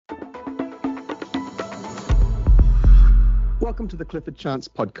welcome to the Clifford Chance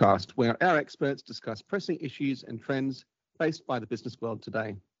podcast, where our experts discuss pressing issues and trends faced by the business world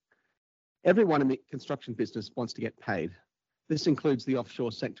today. Everyone in the construction business wants to get paid. This includes the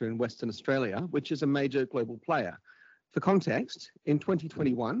offshore sector in Western Australia, which is a major global player. For context, in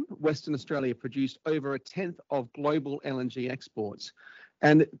 2021, Western Australia produced over a tenth of global LNG exports,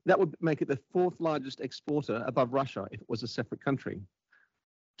 and that would make it the fourth largest exporter above Russia if it was a separate country.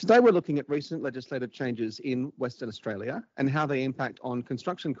 Today, we're looking at recent legislative changes in Western Australia and how they impact on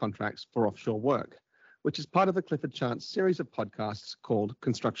construction contracts for offshore work, which is part of the Clifford Chance series of podcasts called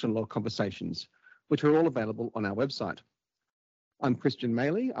Construction Law Conversations, which are all available on our website. I'm Kristian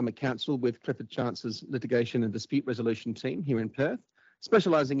Maley. I'm a counsel with Clifford Chance's litigation and dispute resolution team here in Perth,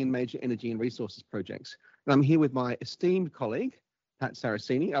 specialising in major energy and resources projects. And I'm here with my esteemed colleague, Pat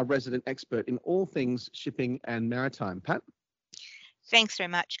Saraceni, our resident expert in all things shipping and maritime. Pat? Thanks very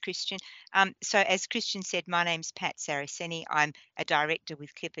much, Kristian. So as Kristian said, my name's Pat Saraceni. I'm a director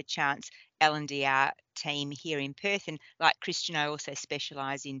with Clifford Chance L&DR team here in Perth. And like Kristian, I also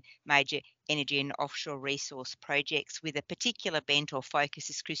specialise in major energy and offshore resource projects with a particular bent or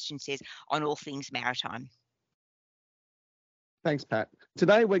focus, as Kristian says, on all things maritime. Thanks, Pat.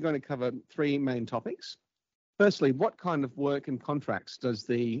 Today, we're going to cover three main topics. Firstly, what kind of work and contracts does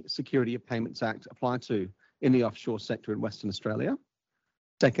the Security of Payments Act apply to in the offshore sector in Western Australia?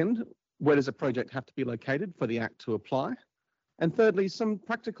 Second, where does a project have to be located for the Act to apply? And thirdly, some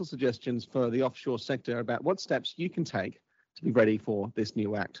practical suggestions for the offshore sector about what steps you can take to be ready for this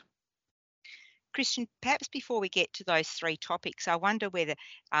new Act. Kristian, perhaps before we get to those three topics, I wonder whether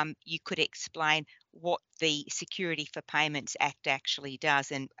you could explain what the Security for Payments Act actually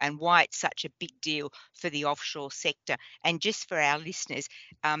does and why it's such a big deal for the offshore sector. And just for our listeners,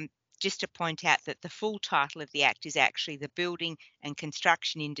 just to point out that the full title of the Act is actually the Building and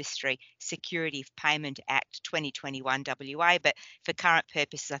Construction Industry Security of Payment Act 2021 WA, but for current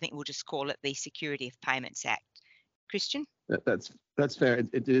purposes, I think we'll just call it the Security of Payments Act. Kristian? That's fair.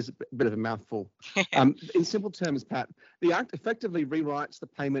 It is a bit of a mouthful. In simple terms, Pat, the Act effectively rewrites the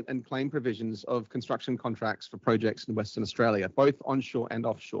payment and claim provisions of construction contracts for projects in Western Australia, both onshore and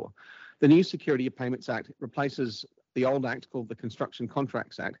offshore. The new Security of Payments Act replaces the old Act called the Construction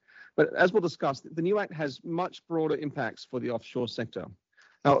Contracts Act. But as we'll discuss, the new Act has much broader impacts for the offshore sector.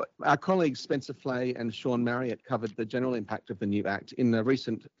 Now, our colleagues Spencer Flay and Sean Marriott covered the general impact of the new Act in a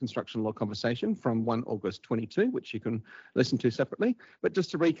recent construction law conversation from 1 August 22, which you can listen to separately. But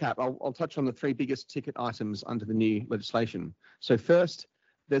just to recap, I'll touch on the three biggest ticket items under the new legislation. So first,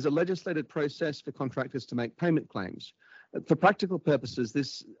 there's a legislated process for contractors to make payment claims. For practical purposes,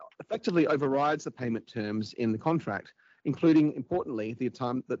 this effectively overrides the payment terms in the contract, including, importantly, the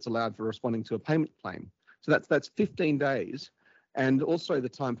time that's allowed for responding to a payment claim. So that's 15 days, and also the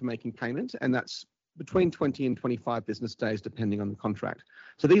time for making payment, and that's between 20 and 25 business days, depending on the contract.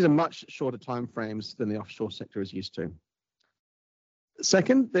 So these are much shorter timeframes than the offshore sector is used to.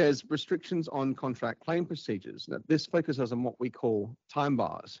 Second, there's restrictions on contract claim procedures. Now, this focuses on what we call time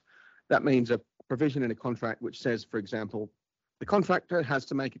bars. That means a provision in a contract which says, for example, the contractor has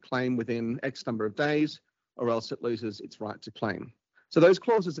to make a claim within X number of days, or else it loses its right to claim. So those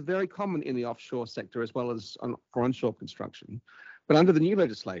clauses are very common in the offshore sector as well as for onshore construction. But under the new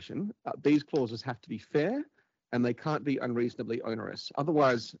legislation, these clauses have to be fair and they can't be unreasonably onerous.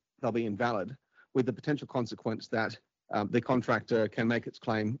 Otherwise, they'll be invalid, with the potential consequence that the contractor can make its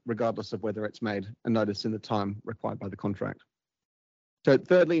claim regardless of whether it's made a notice in the time required by the contract. So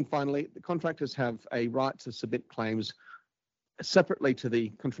thirdly and finally, the contractors have a right to submit claims separately to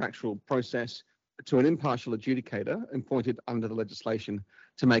the contractual process to an impartial adjudicator appointed under the legislation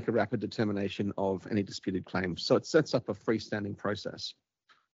to make a rapid determination of any disputed claims. So it sets up a freestanding process.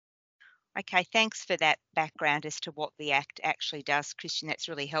 Okay, thanks for that background as to what the Act actually does, Kristian. That's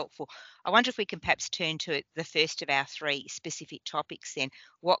really helpful. I wonder if we can perhaps turn to the first of our three specific topics then.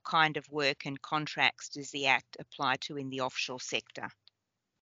 What kind of work and contracts does the Act apply to in the offshore sector?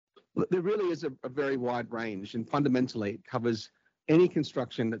 There really is a very wide range, and fundamentally it covers any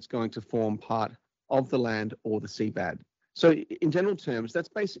construction that's going to form part of the land or the seabed. So in general terms, that's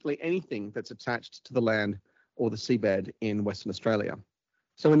basically anything that's attached to the land or the seabed in Western Australia.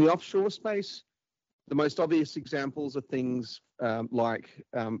 So in the offshore space, the most obvious examples are things like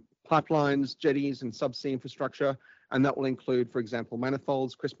pipelines, jetties and subsea infrastructure, and that will include, for example,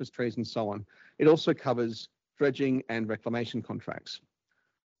 manifolds, Christmas trees and so on. It also covers dredging and reclamation contracts.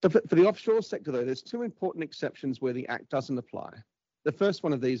 So for the offshore sector, though, there's two important exceptions where the Act doesn't apply. The first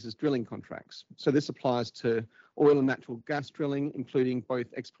one of these is drilling contracts. So this applies to oil and natural gas drilling, including both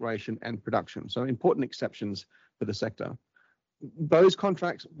exploration and production. So important exceptions for the sector. those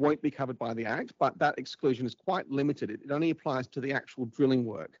contracts won't be covered by the Act, but that exclusion is quite limited. It only applies to the actual drilling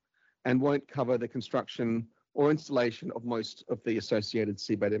work and won't cover the construction or installation of most of the associated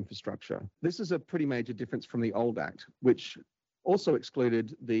seabed infrastructure. This is a pretty major difference from the old Act, which also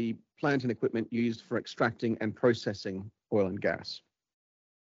excluded the plant and equipment used for extracting and processing oil and gas.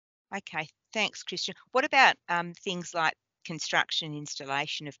 Okay, thanks, Kristian. What about things like construction,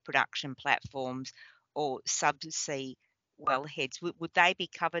 installation of production platforms or subsea wellheads? Would they be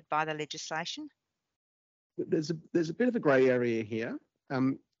covered by the legislation? There's a bit of a grey area here.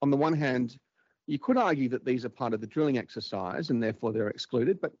 On the one hand, you could argue that these are part of the drilling exercise and therefore they're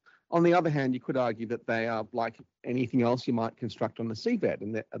excluded, but on the other hand, you could argue that they are like anything else you might construct on the seabed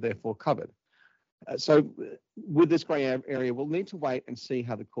and are therefore covered. So with this grey area, we'll need to wait and see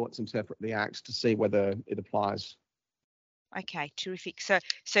how the courts interpret the Acts to see whether it applies. Okay, terrific. So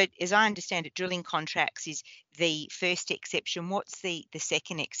as I understand it, drilling contracts is the first exception. What's the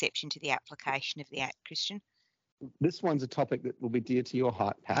second exception to the application of the Act, Kristian? This one's a topic that will be dear to your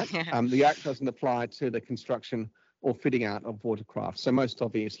heart, Pat. The Act doesn't apply to the construction or fitting out of watercraft. So most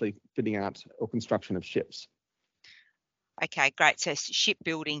obviously fitting out or construction of ships. Okay, great. So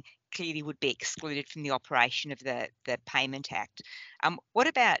shipbuilding clearly would be excluded from the operation of the Payment Act. What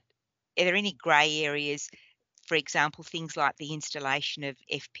about, are there any grey areas, for example, things like the installation of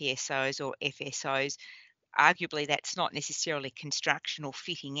FPSOs or FSOs? Arguably, that's not necessarily construction or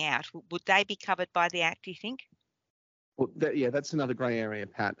fitting out. Would they be covered by the Act, do you think? Well, that's another grey area,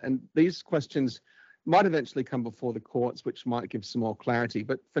 Pat. And these questions might eventually come before the courts, which might give some more clarity.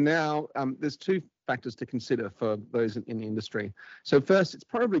 But for now, there's two factors to consider for those in the industry. So first, it's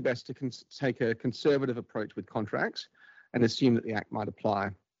probably best to take a conservative approach with contracts and assume that the Act might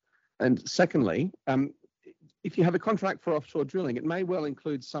apply. And secondly, if you have a contract for offshore drilling, it may well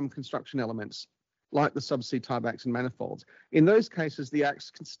include some construction elements like the subsea tiebacks and manifolds. In those cases, the Acts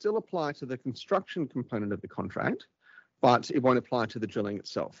can still apply to the construction component of the contract, but it won't apply to the drilling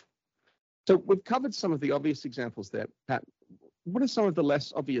itself. So we've covered some of the obvious examples there, Pat. What are some of the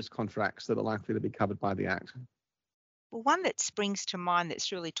less obvious contracts that are likely to be covered by the Act? Well, one that springs to mind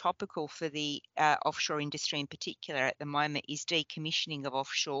that's really topical for the offshore industry in particular at the moment is decommissioning of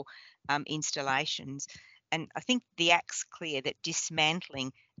offshore installations. And I think the Act's clear that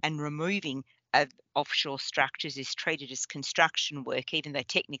dismantling and removing of offshore structures is treated as construction work, even though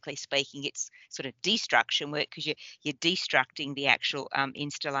technically speaking it's sort of destruction work because you're destructing the actual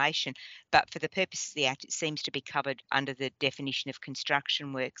installation. But for the purposes of the Act, it seems to be covered under the definition of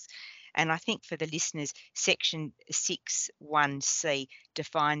construction works. And I think for the listeners, Section 6(1)(c)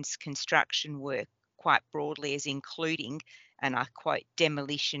 defines construction work quite broadly as including, and I quote,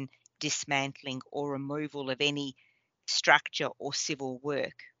 demolition, dismantling or removal of any structure or civil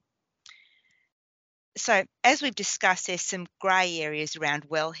work. So as we've discussed, there's some grey areas around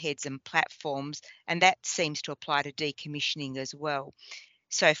wellheads and platforms, and that seems to apply to decommissioning as well.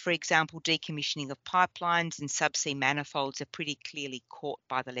 So, for example, decommissioning of pipelines and subsea manifolds are pretty clearly caught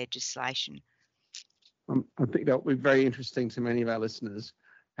by the legislation. I think that will be very interesting to many of our listeners,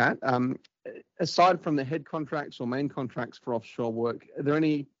 Pat. Aside from the head contracts or main contracts for offshore work, are there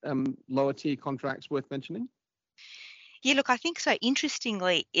any lower tier contracts worth mentioning? Yeah, look, I think so.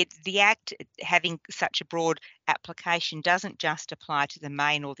 Interestingly, the Act having such a broad application doesn't just apply to the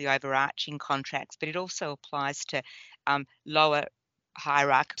main or the overarching contracts, but it also applies to lower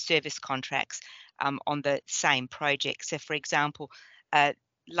hierarchy service contracts on the same project. So, for example, a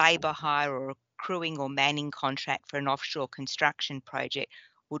labour hire or a crewing or manning contract for an offshore construction project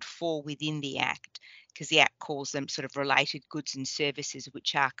would fall within the Act because the Act calls them sort of related goods and services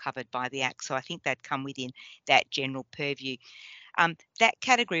which are covered by the Act. So I think they'd come within that general purview. That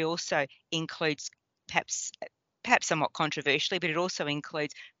category also includes, perhaps somewhat controversially, but it also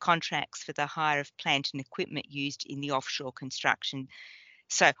includes contracts for the hire of plant and equipment used in the offshore construction.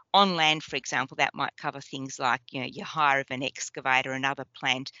 So on land, for example, that might cover things like, your hire of an excavator and other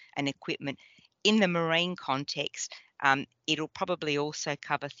plant and equipment. In the marine context, it'll probably also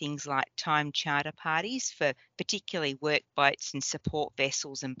cover things like time charter parties for particularly workboats and support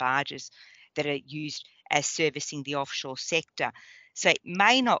vessels and barges that are used as servicing the offshore sector. So it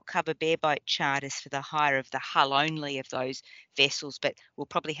may not cover bareboat charters for the hire of the hull only of those vessels, but we'll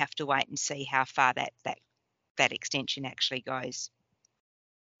probably have to wait and see how far that extension actually goes.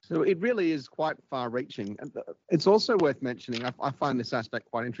 So it really is quite far-reaching. It's also worth mentioning, I find this aspect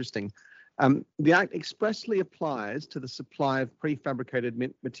quite interesting. The Act expressly applies to the supply of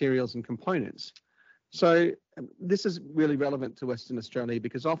prefabricated materials and components, So this is really relevant to Western Australia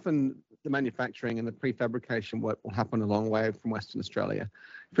because often the manufacturing and the prefabrication work will happen a long way from Western Australia.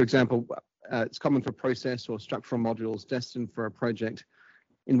 For example, it's common for process or structural modules destined for a project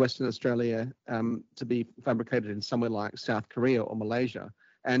in Western Australia to be fabricated in somewhere like South Korea or Malaysia.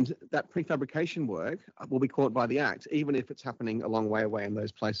 And that prefabrication work will be caught by the Act, even if it's happening a long way away in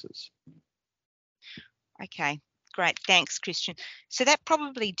those places. Okay, great. Thanks, Kristian. So that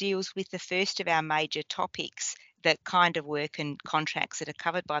probably deals with the first of our major topics, the kind of work and contracts that are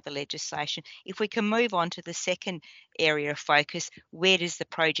covered by the legislation. If we can move on to the second area of focus, where does the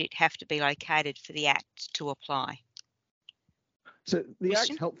project have to be located for the Act to apply? So the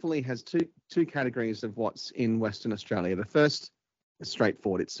Act helpfully has two categories of what's in Western Australia. The first is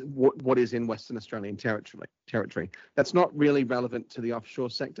straightforward. It's what is in Western Australian territory. That's not really relevant to the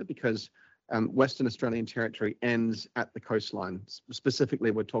offshore sector because Western Australian territory ends at the coastline. Specifically,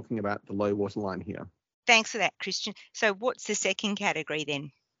 we're talking about the low water line here. Thanks for that, Kristian. So what's the second category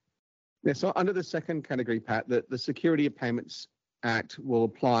then? Yeah, so under the second category, Pat, the Security of Payments Act will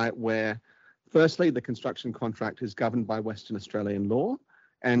apply where, firstly, the construction contract is governed by Western Australian law,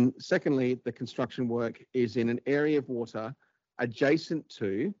 and secondly, the construction work is in an area of water adjacent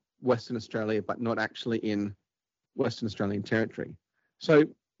to Western Australia, but not actually in Western Australian territory. So,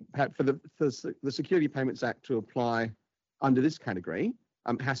 Pat, for the Security Payments Act to apply under this category,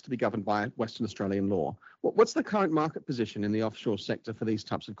 has to be governed by Western Australian law. What's the current market position in the offshore sector for these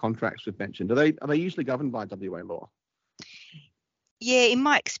types of contracts we've mentioned? Are they usually governed by WA law? Yeah, in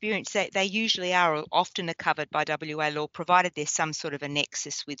my experience, they usually are or often are covered by WA law, provided there's some sort of a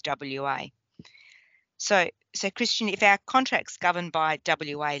nexus with WA. So Kristian, if our contract's governed by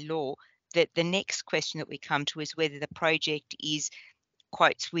WA law, the next question that we come to is whether the project is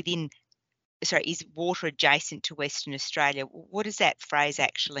is water adjacent to Western Australia. What does that phrase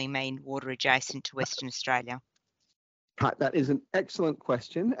actually mean, water adjacent to Western Australia? Pat, that is an excellent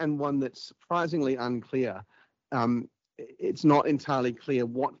question and one that's surprisingly unclear. It's not entirely clear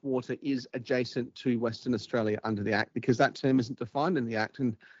what water is adjacent to Western Australia under the Act because that term isn't defined in the Act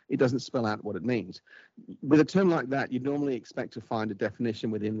and it doesn't spell out what it means. With a term like that, you'd normally expect to find a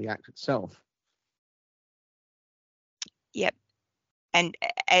definition within the Act itself. Yep. And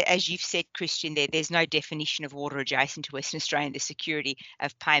as you've said, Kristian, there's no definition of water adjacent to Western Australia in the Security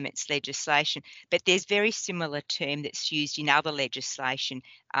of Payments legislation, but there's very similar term that's used in other legislation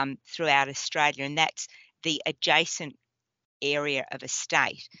throughout Australia, and that's the adjacent area of a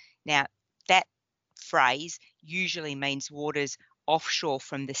state. Now, that phrase usually means waters offshore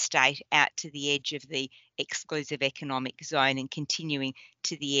from the state out to the edge of the exclusive economic zone and continuing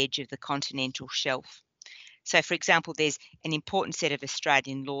to the edge of the continental shelf. So, for example, there's an important set of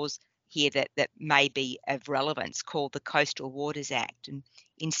Australian laws here that may be of relevance called the Coastal Waters Act. And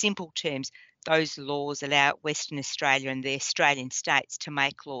in simple terms, those laws allow Western Australia and the Australian states to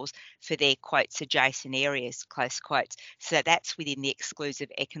make laws for their, quotes, adjacent areas, close quotes. So that's within the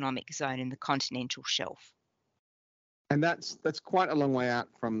exclusive economic zone in the continental shelf. And that's quite a long way out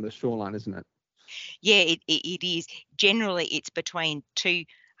from the shoreline, isn't it? Yeah, it is. Generally, it's between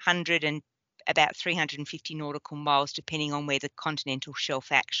 200 and about 350 nautical miles, depending on where the continental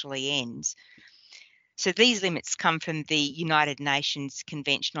shelf actually ends. So these limits come from the United Nations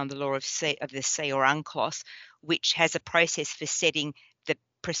Convention on the Law of the Sea, or UNCLOS, which has a process for setting the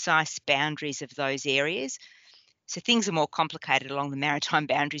precise boundaries of those areas. So things are more complicated along the maritime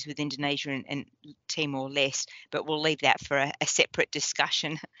boundaries with Indonesia and Timor-Leste, but we'll leave that for a separate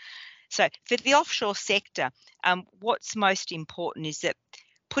discussion. So for the offshore sector, what's most important is that,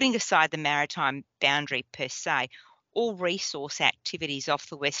 putting aside the maritime boundary per se, all resource activities off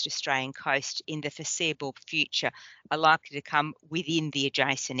the West Australian coast in the foreseeable future are likely to come within the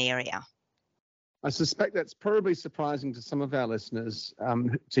adjacent area. I suspect that's probably surprising to some of our listeners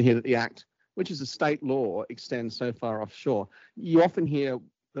to hear that the Act, which is a state law, extends so far offshore. You often hear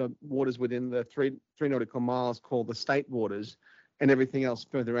the waters within the three nautical miles called the state waters, and everything else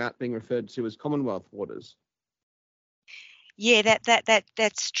further out being referred to as Commonwealth waters. Yeah,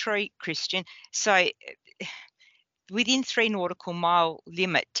 that's true, Kristian. So within 3 nautical mile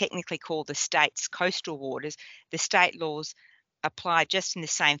limit, technically called the state's coastal waters, the state laws apply just in the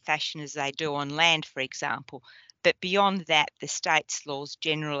same fashion as they do on land, for example. But beyond that, the state's laws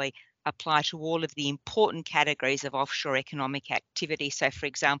generally apply to all of the important categories of offshore economic activity. So, for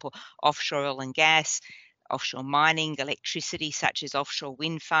example, offshore oil and gas, offshore mining, electricity, such as offshore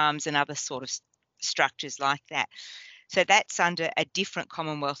wind farms and other sort of structures like that. So that's under a different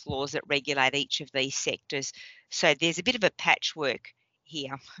Commonwealth laws that regulate each of these sectors. So there's a bit of a patchwork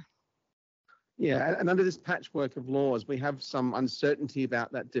here. Yeah, and under this patchwork of laws, we have some uncertainty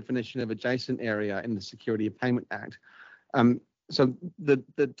about that definition of adjacent area in the Security of Payment Act. So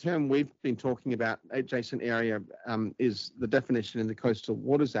the term we've been talking about, adjacent area, is the definition in the Coastal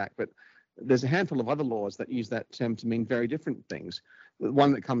Waters Act, but there's a handful of other laws that use that term to mean very different things. The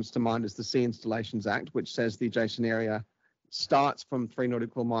one that comes to mind is the Sea Installations Act, which says the adjacent area starts from 3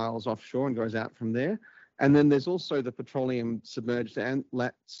 nautical miles offshore and goes out from there. And then there's also the Petroleum Submerged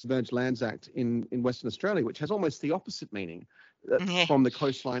Lands Act in Western Australia, which has almost the opposite meaning, from the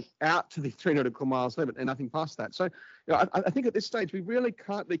coastline out to the 3 nautical miles limit and nothing past that. So I think at this stage, we really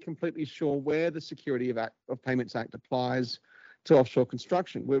can't be completely sure where the Security of Payments Act applies to offshore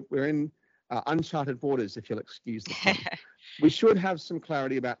construction. We're in uncharted waters, if you'll excuse the pun. We should have some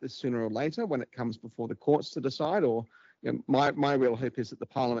clarity about this sooner or later when it comes before the courts to decide, or my real hope is that the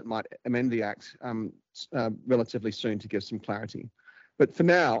Parliament might amend the Act relatively soon to give some clarity. But for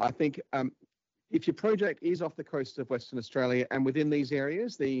now, I think if your project is off the coast of Western Australia and within these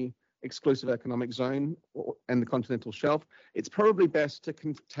areas, the exclusive economic zone and the continental shelf, it's probably best to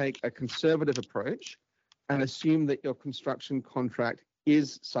take a conservative approach and assume that your construction contract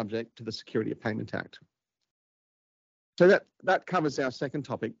is subject to the Security of Payment Act. So that covers our second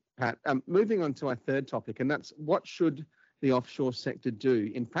topic, Pat. Moving on to our third topic, and that's what should the offshore sector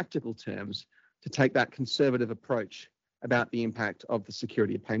do in practical terms to take that conservative approach about the impact of the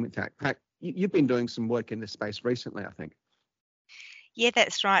Security of Payment Act. Pat, you've been doing some work in this space recently, I think. Yeah,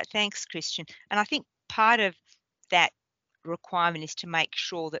 that's right. Thanks, Kristian. And I think part of that requirement is to make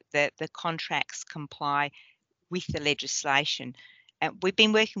sure that the contracts comply with the legislation. We've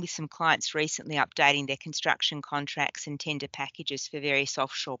been working with some clients recently updating their construction contracts and tender packages for various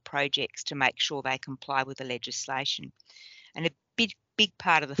offshore projects to make sure they comply with the legislation. And a big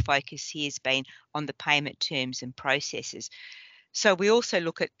part of the focus here has been on the payment terms and processes. So we also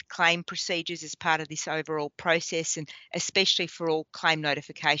look at claim procedures as part of this overall process, and especially for all claim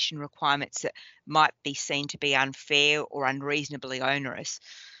notification requirements that might be seen to be unfair or unreasonably onerous,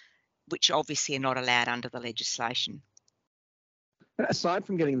 which obviously are not allowed under the legislation. Aside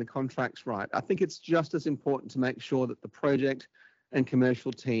from getting the contracts right, I think it's just as important to make sure that the project and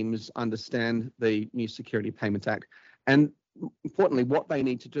commercial teams understand the new Security Payment Act and, importantly, what they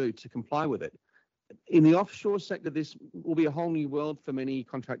need to do to comply with it. In the offshore sector, this will be a whole new world for many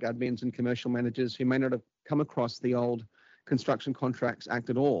contract admins and commercial managers who may not have come across the old Construction Contracts Act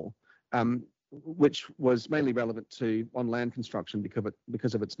at all, which was mainly relevant to on-land construction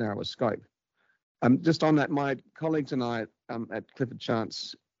because of its narrower scope. Just on that, my colleagues and I at Clifford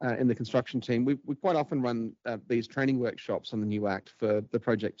Chance in the construction team, we quite often run these training workshops on the new Act for the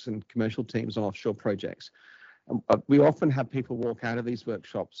projects and commercial teams on offshore projects. We often have people walk out of these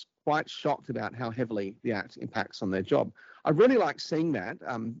workshops quite shocked about how heavily the Act impacts on their job. I really like seeing that,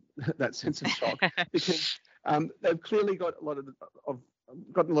 that sense of shock, because they've clearly got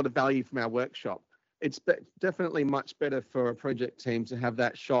gotten a lot of value from our workshop. It's definitely much better for a project team to have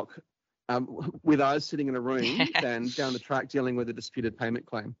that shock with us sitting in a room than down the track dealing with a disputed payment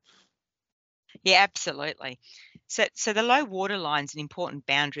claim. Yeah, absolutely. So the low water line is an important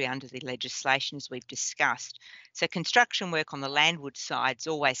boundary under the legislation, as we've discussed. So construction work on the landward side is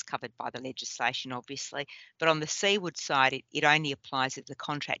always covered by the legislation, obviously, but on the seaward side, it only applies if the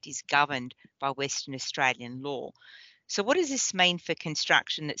contract is governed by Western Australian law. So what does this mean for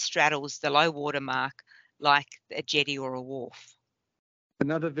construction that straddles the low water mark, like a jetty or a wharf?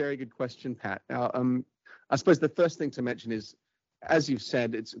 Another very good question, Pat. Now, I suppose the first thing to mention is, as you've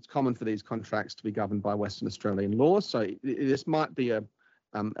said, it's common for these contracts to be governed by Western Australian law. So this might be a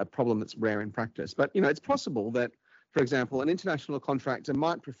problem that's rare in practice. But, it's possible that, for example, an international contractor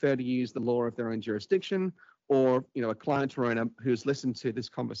might prefer to use the law of their own jurisdiction, or, a client or owner who's listened to this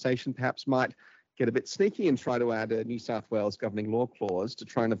conversation perhaps might get a bit sneaky and try to add a New South Wales governing law clause to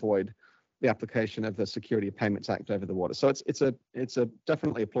try and avoid the application of the Security of Payments Act over the water. So it's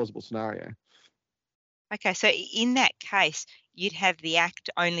definitely a plausible scenario. Okay, so in that case, you'd have the Act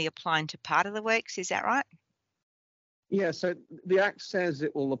only applying to part of the works, is that right? Yeah, so the Act says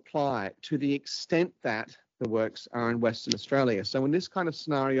it will apply to the extent that the works are in Western Australia. So in this kind of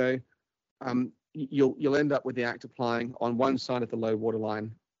scenario, you'll end up with the Act applying on one side of the low water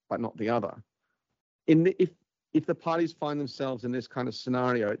line, but not the other. If the parties find themselves in this kind of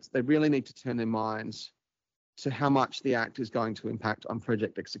scenario, they really need to turn their minds to how much the Act is going to impact on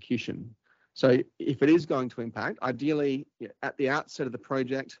project execution. So if it is going to impact, ideally at the outset of the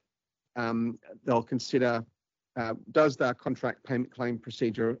project, they'll consider, does the contract payment claim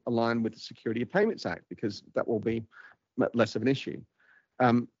procedure align with the Security of Payments Act, because that will be less of an issue.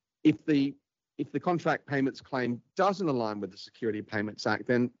 If the contract payments claim doesn't align with the Security of Payments Act,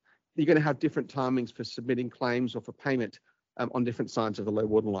 then you're going to have different timings for submitting claims or for payment on different sides of the low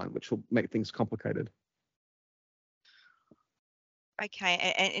water line, which will make things complicated. Okay,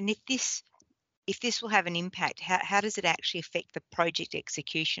 and if this will have an impact, how does it actually affect the project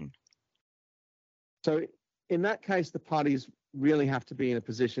execution? So in that case, the parties really have to be in a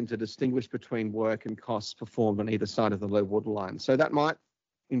position to distinguish between work and costs performed on either side of the low water line. So that might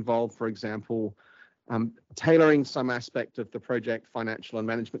involve, for example, tailoring some aspect of the project financial and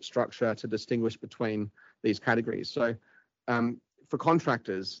management structure to distinguish between these categories. So for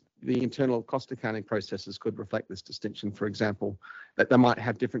contractors, the internal cost accounting processes could reflect this distinction. For example, that they might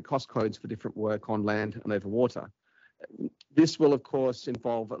have different cost codes for different work on land and over water. This will, of course,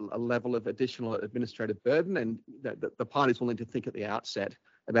 involve a level of additional administrative burden, and the parties will need to think at the outset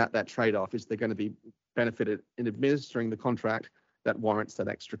about that trade-off. Is there going to be benefited in administering the contract that warrants that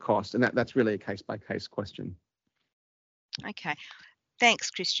extra cost? And that's really a case-by-case question. Okay,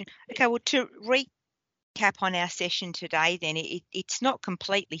 thanks, Kristian. Okay, well, to recap on our session today, then it's not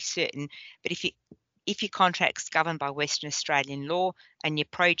completely certain, but if your contract's governed by Western Australian law and your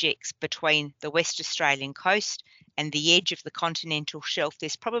project's between the West Australian coast and the edge of the continental shelf,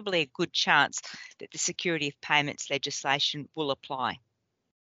 there's probably a good chance that the security of payments legislation will apply.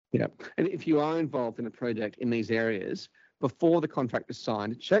 Yeah, and if you are involved in a project in these areas, before the contract is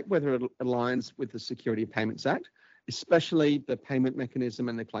signed, check whether it aligns with the Security of Payments Act, especially the payment mechanism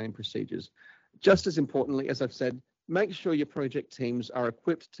and the claim procedures. Just as importantly, as I've said, make sure your project teams are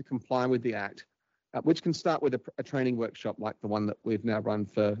equipped to comply with the Act, which can start with a training workshop like the one that we've now run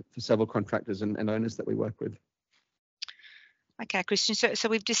for several contractors and owners that we work with. Okay, Kristian, so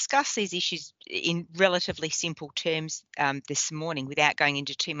we've discussed these issues in relatively simple terms this morning without going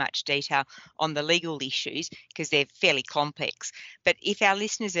into too much detail on the legal issues because they're fairly complex. But if our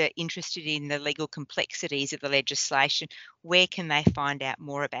listeners are interested in the legal complexities of the legislation, where can they find out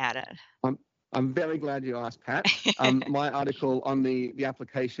more about it? I'm very glad you asked, Pat. My article on the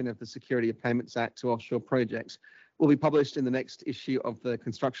application of the Security of Payments Act to offshore projects will be published in the next issue of the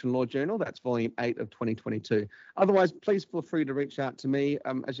Construction Law Journal. That's volume 8 of 2022. Otherwise, please feel free to reach out to me.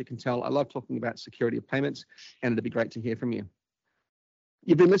 As you can tell, I love talking about security of payments, and it'd be great to hear from you.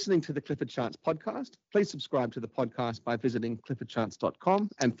 You've been listening to the Clifford Chance podcast. Please subscribe to the podcast by visiting cliffordchance.com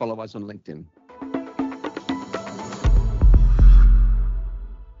and follow us on LinkedIn.